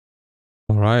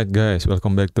Alright guys,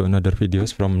 welcome back to another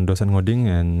videos from Dosen Ngoding,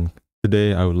 and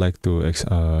today I would like to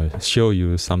show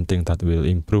you something that will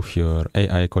improve your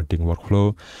AI coding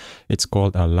workflow. It's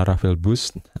called a Laravel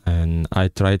Boost, and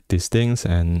I tried these things,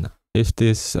 and if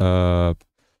this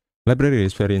library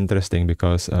is very interesting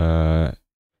because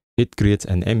it creates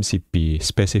an MCP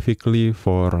specifically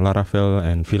for Laravel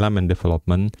and Filament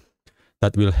development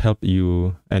that will help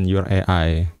you and your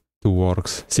AI to work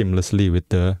seamlessly with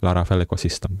the Laravel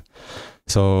ecosystem.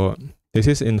 So this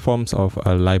is in forms of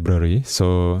a library.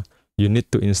 So you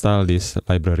need to install this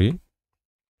library.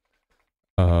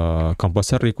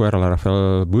 Composer require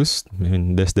Laravel Boost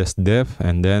in --dev,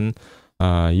 and then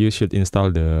you should install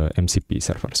the MCP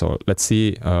server. So let's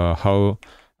see how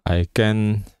I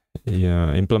can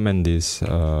implement this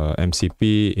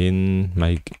MCP in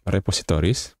my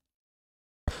repositories.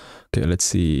 Okay, let's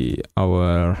see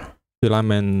our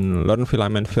Learn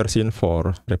Filament version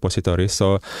 4 repository.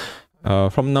 So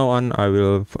from now on, I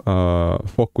will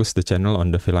focus the channel on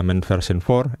the Filament version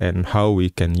 4 and how we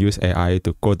can use AI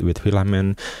to code with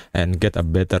Filament and get a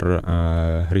better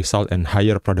result and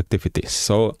higher productivity.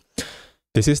 So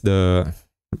this is the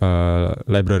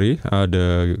library,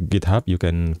 the GitHub. You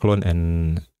can clone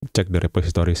and check the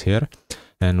repositories here.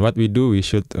 And what we do, we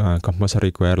should composer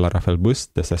require Laravel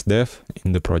Boost --dev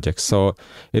in the project. So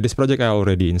in this project, I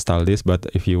already installed this, but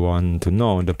if you want to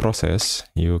know the process,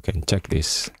 you can check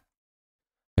this.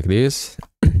 Like this.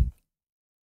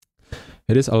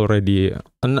 It is already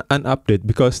an update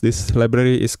because this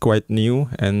library is quite new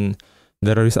and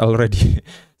there is already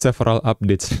several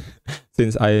updates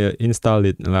since I installed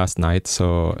it last night.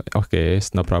 So okay,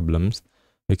 it's no problems.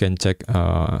 We can check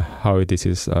how this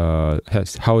is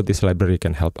how this library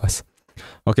can help us.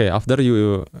 Okay, after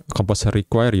you composer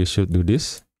require, you should do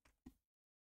this,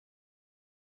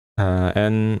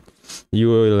 and you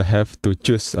will have to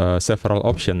choose several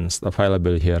options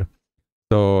available here.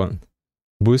 So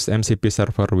Boost MCP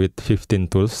server with 15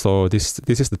 tools. So this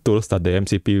is the tools that the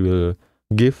MCP will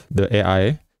give the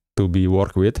AI to be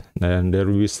worked with, and there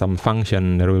will be some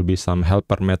function, there will be some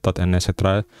helper method, and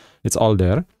etc. It's all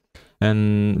there.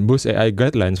 And Boost AI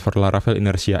guidelines for Laravel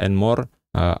inertia and more.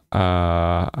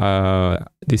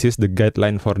 This is the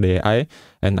guideline for the AI,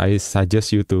 and I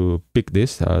suggest you to pick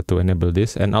this to enable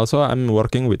this. And also I'm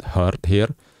working with Herd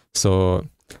here, so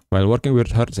while working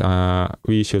with Herd,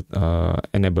 we should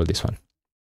enable this one.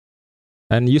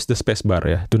 And use the spacebar,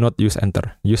 yeah. Do not use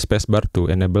enter. Use spacebar to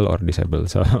enable or disable.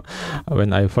 So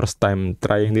when I first time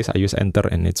trying this, I use enter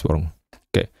and it's wrong.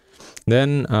 Okay,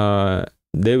 then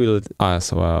they will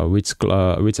ask which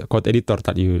code editor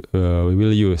that we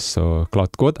will use. So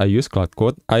Cloud Code, I use Cloud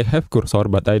Code. I have Cursor,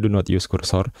 but I do not use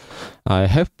Cursor. I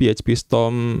have PHP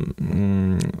Storm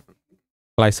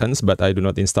license, but I do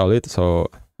not install it,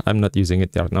 so I'm not using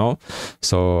it right now.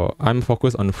 So I'm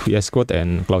focused on VS Code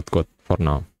and Cloud Code for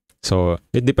now. So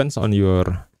it depends on your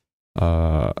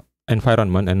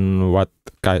environment and what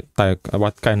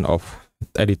kind of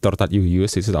editor that you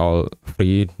use. This is all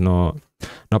free, no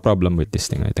problem with this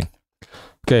thing, I think.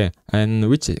 Okay, and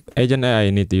which agent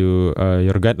AI need your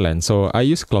guideline? So I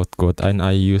use Cloud Code and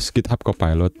I use GitHub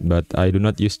Copilot, but I do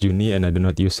not use Juni and I do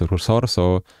not use Cursor,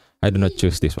 so I do not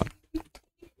choose this one.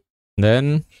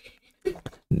 Then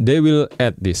they will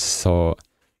add this. So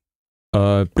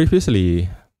previously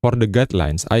for the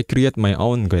guidelines, I create my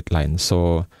own guideline.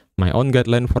 So my own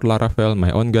guideline for Laravel,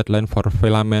 my own guideline for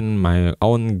Filament, my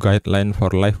own guideline for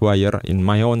Livewire in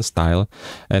my own style,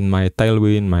 and my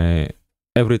Tailwind, my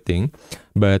everything.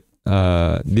 But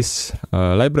this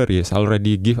libraries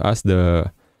already give us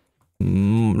the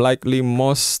likely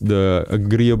most the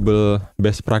agreeable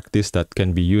best practice that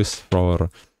can be used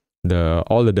for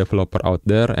all the developer out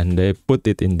there, and they put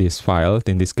it in this file,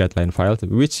 in this guideline file,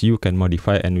 which you can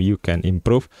modify and you can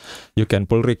improve. You can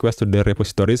pull requests to the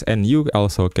repositories, and you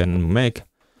also can make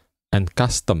and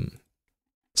custom.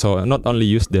 So not only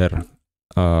use their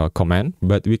command,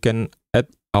 but we can add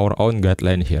our own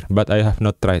guideline here. But I have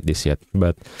not tried this yet,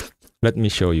 but let me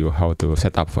show you how to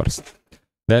set up first.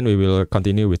 Then we will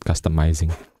continue with customizing.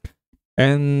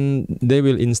 And they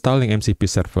will installing MCP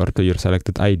server to your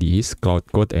selected IDEs, Cloud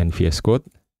Code and VS Code.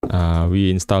 We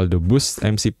install the Boost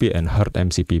MCP and Herd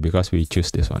MCP because we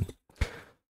choose this one.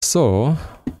 So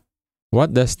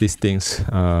what does these things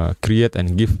create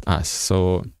and give us?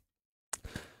 So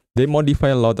they modify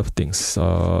a lot of things.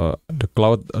 The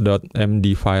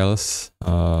cloud.md files,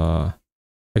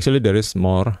 actually there is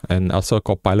more, and also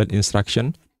Copilot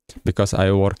instruction, because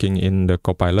I working in the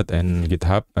Copilot and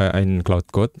GitHub in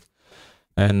Cloud Code.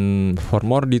 And for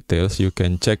more details, you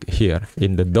can check here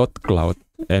in the .cloud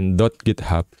and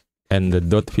 .github and the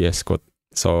 .vs code.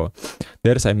 So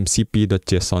there's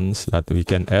mcp.jsons that we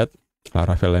can add,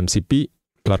 Laravel MCP,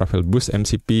 Laravel Boost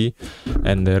MCP,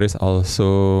 and there is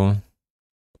also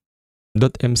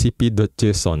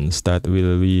 .mcp.jsons that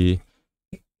will be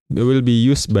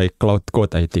used by Cloud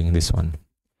Code, I think, this one.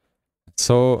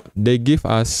 So they give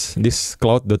us this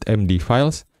cloud.md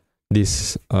files,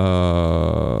 this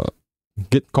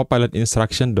git copilot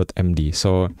instruction.md.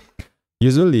 So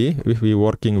usually if we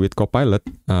working with Copilot,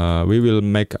 we will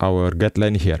make our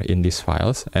guideline here in these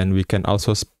files, and we can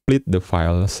also split the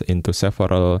files into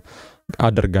several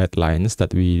other guidelines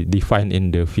that we define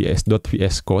in the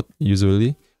 .vs code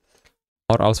usually,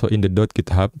 or also in the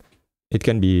 .github. It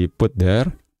can be put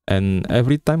there, and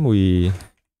every time we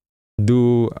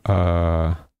do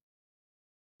a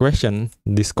question,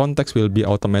 this context will be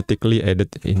automatically added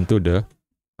into the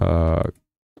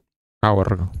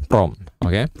our prompt.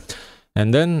 Okay,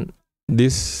 and then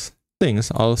these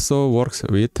things also works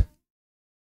with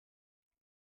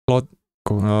Cloud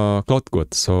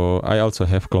Code. So I also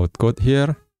have Cloud Code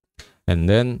here, and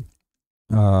then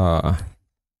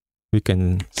we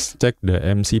can check the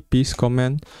MCP's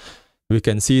command. We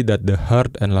can see that the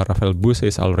heart and Laravel Boost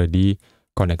is already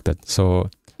connected. So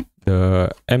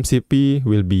the MCP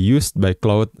will be used by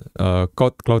Cloud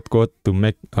Code to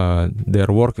make their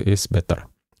work is better,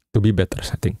 to be better,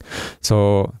 I think.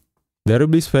 So there will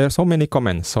be so many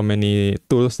commands, so many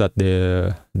tools that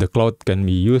the cloud can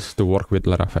be used to work with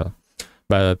Laravel.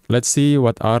 But let's see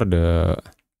what are the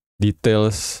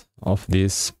details of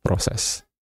this process.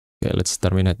 Okay, let's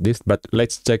terminate this, but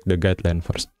let's check the guideline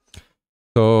first.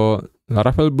 So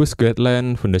Laravel Boost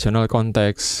guideline, foundational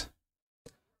context,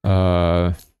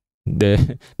 they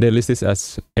list this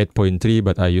as 8.3,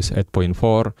 but I use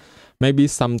 8.4. Maybe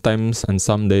sometimes and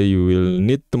someday you will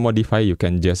need to modify. You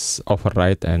can just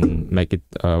overwrite and make it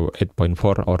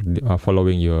 8.4 or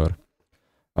following your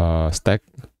stack.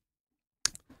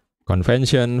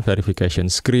 Convention, verification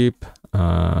script,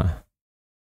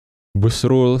 Boost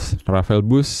rules, Laravel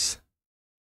Boost,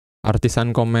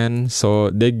 artisan command. So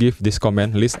they give this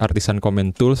command, list artisan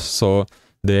command tools. So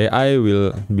the AI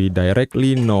will be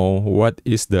directly know what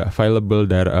is the available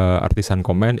artisan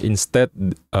command. Instead,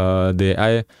 the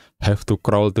AI have to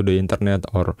crawl to the internet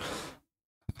or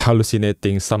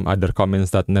hallucinating some other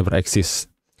commands that never exist.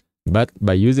 But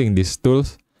by using these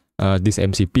tools, this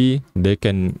MCP, they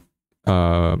can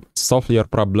solve your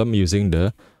problem using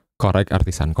the correct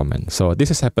artisan command. So this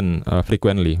has happened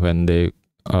frequently when the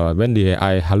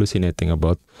AI hallucinating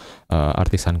about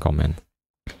artisan command.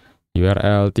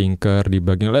 URL, Tinker,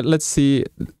 debugging. Let's see,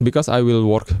 because I will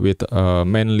work with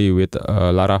mainly with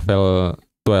Laravel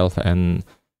 12 and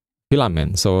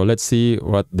Filament. So let's see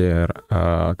what their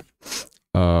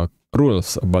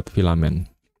rules about Filament.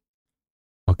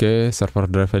 Okay,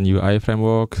 server-driven UI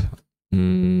framework.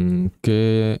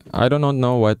 Okay, I do not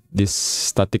know what this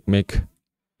static make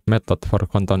method for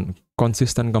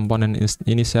consistent component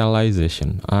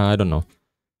initialization. I don't know.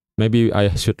 Maybe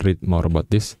I should read more about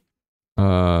this.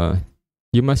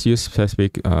 You must use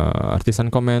specific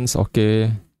artisan commands.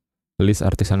 Okay, list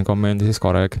artisan command. This is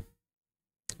correct.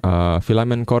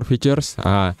 Filament core features.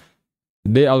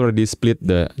 They already split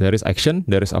there is action,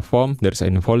 there is a form, there is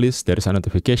an info list, there is a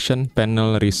notification,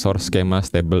 panel, resource, schemas,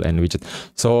 table, and widget.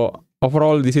 So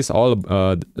overall, this is all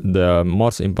the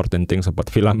most important things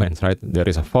about Filaments, right? There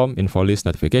is a form, info list,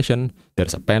 notification, there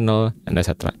is a panel, and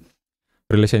etc.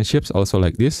 Relationships also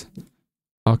like this.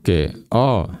 Okay.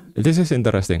 Oh, this is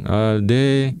interesting.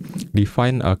 They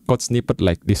define a code snippet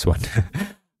like this one,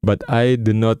 but I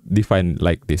do not define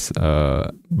like this.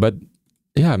 But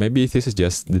yeah, maybe this is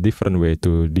just the different way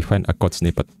to define a code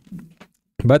snippet.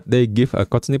 But they give a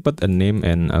code snippet a name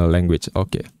and a language.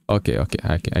 Okay,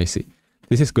 I see.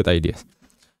 This is good ideas.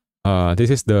 This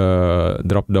is the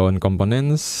drop-down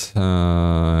components,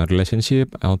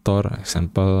 relationship, author,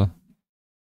 example.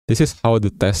 This is how to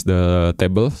test the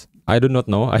tables. I do not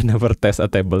know. I never test a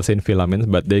tables in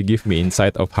Filament, but they give me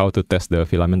insight of how to test the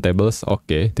Filament tables.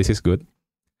 Okay, this is good.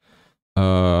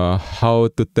 How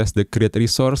to test the create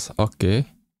resource. Okay.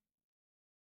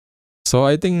 So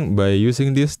I think by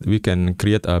using this, we can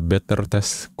create a better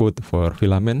test code for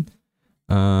Filament.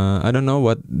 I don't know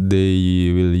what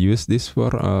they will use this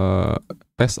for,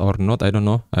 test or not. I don't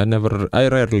know. I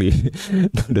rarely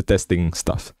do the testing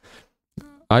stuff.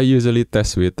 I usually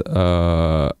test with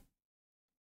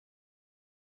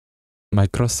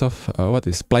Microsoft, what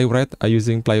is Playwright? I'm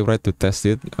using Playwright to test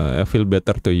it. I feel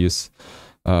better to use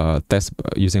test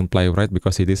using Playwright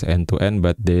because it is end-to-end,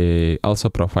 but they also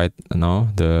provide now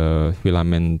the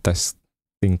Filament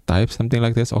testing type, something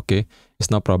like this. Okay,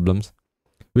 it's no problems.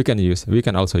 We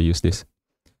can also use this.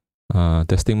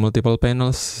 Testing multiple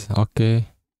panels. Okay.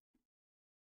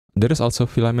 There is also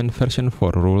Filament version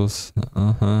 4 rules.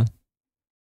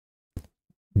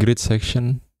 Grid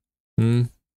section.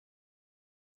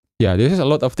 Yeah, this is a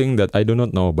lot of things that I do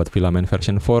not know about Filament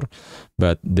version 4,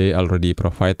 but they already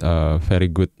provide a very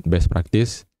good best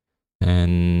practice.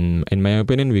 And in my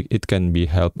opinion, it can be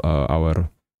help our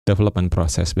development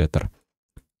process better.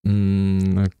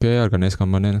 Okay, organize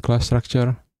component class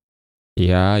structure.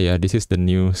 Yeah, this is the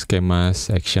new schema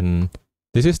section.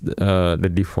 This is the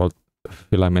default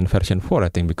Filament version 4, I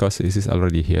think, because this is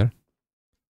already here.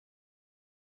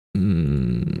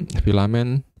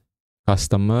 Filament,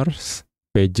 customers,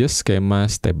 pages,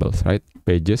 schemas, tables, right?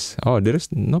 Pages. Oh, there is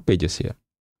no pages here.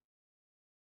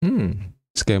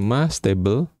 Schemas,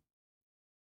 table,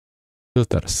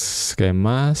 filters,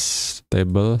 schemas,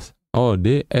 tables. Oh,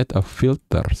 they add a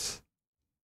filters.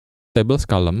 Tables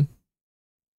column.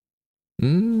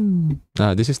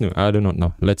 This is new. I do not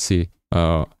know. Let's see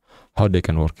how they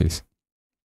can work this.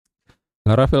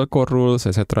 Laravel core rules,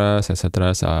 etc.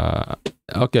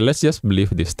 Okay, let's just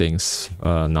believe these things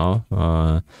now.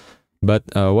 But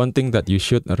one thing that you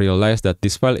should realize that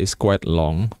this file is quite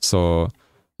long. So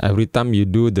every time you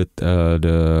do the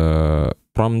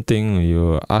prompting,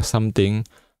 you ask something,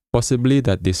 possibly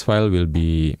that this file will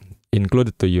be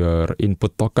included to your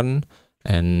input token,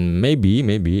 and maybe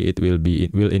it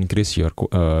will increase your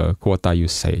quota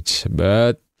usage.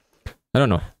 But I don't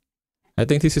know. I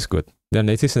think this is good. Then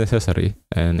it is necessary,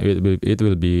 and it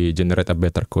will be generate a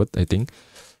better code, I think.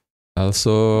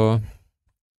 Also,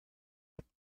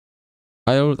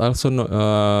 I will also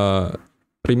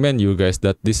remind you guys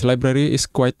that this library is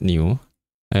quite new,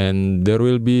 and there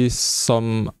will be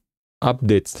some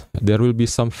updates. There will be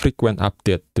some frequent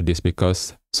update to this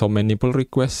because so many pull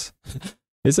requests.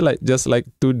 It's like just like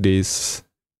 2 days.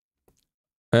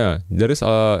 Yeah, there is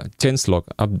a change log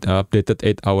updated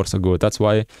 8 hours ago. That's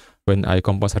why when I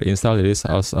composer install, it is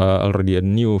already a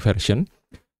new version.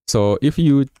 So if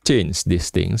you change these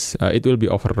things, it will be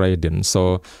overridden.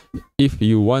 So if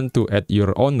you want to add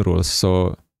your own rules,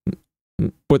 so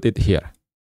put it here.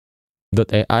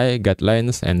 .ai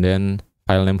guidelines and then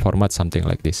file name format, something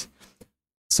like this.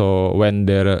 So when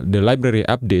the library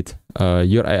update,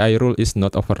 your AI rule is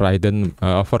not overwritten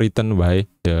by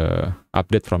the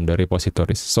update from the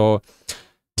repositories. So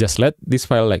just let this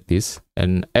file like this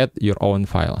and add your own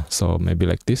file. So maybe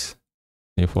like this,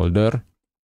 new folder,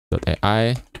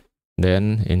 .ai,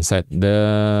 then inside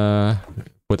the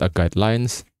put a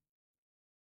guidelines.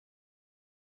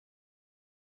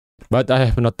 But I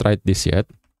have not tried this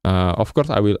yet. Of course,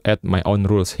 I will add my own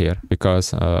rules here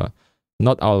because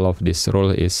not all of this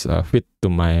rule is fit to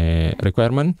my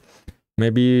requirement.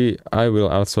 Maybe I will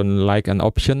also like an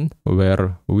option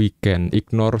where we can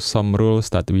ignore some rules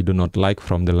that we do not like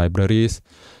from the libraries.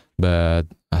 But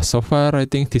so far, I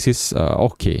think this is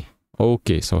okay.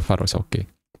 Okay, so far it's okay.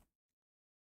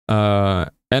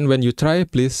 And when you try,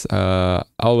 please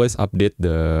always update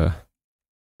the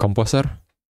composer.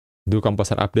 Do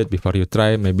composer update before you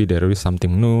try. Maybe there is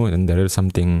something new and there is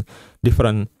something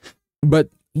different. But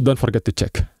don't forget to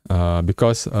check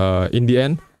because in the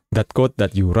end, that code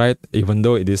that you write, even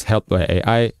though it is helped by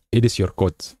AI, it is your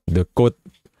code. The code,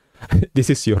 this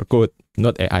is your code,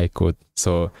 not AI code.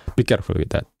 So be careful with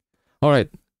that. All right.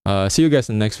 See you guys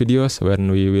in the next videos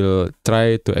when we will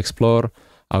try to explore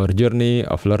our journey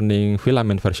of learning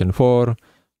Filament version 4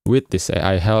 with this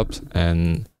AI help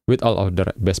and with all of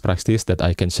the best practice that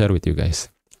I can share with you guys.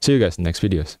 See you guys in the next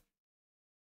videos.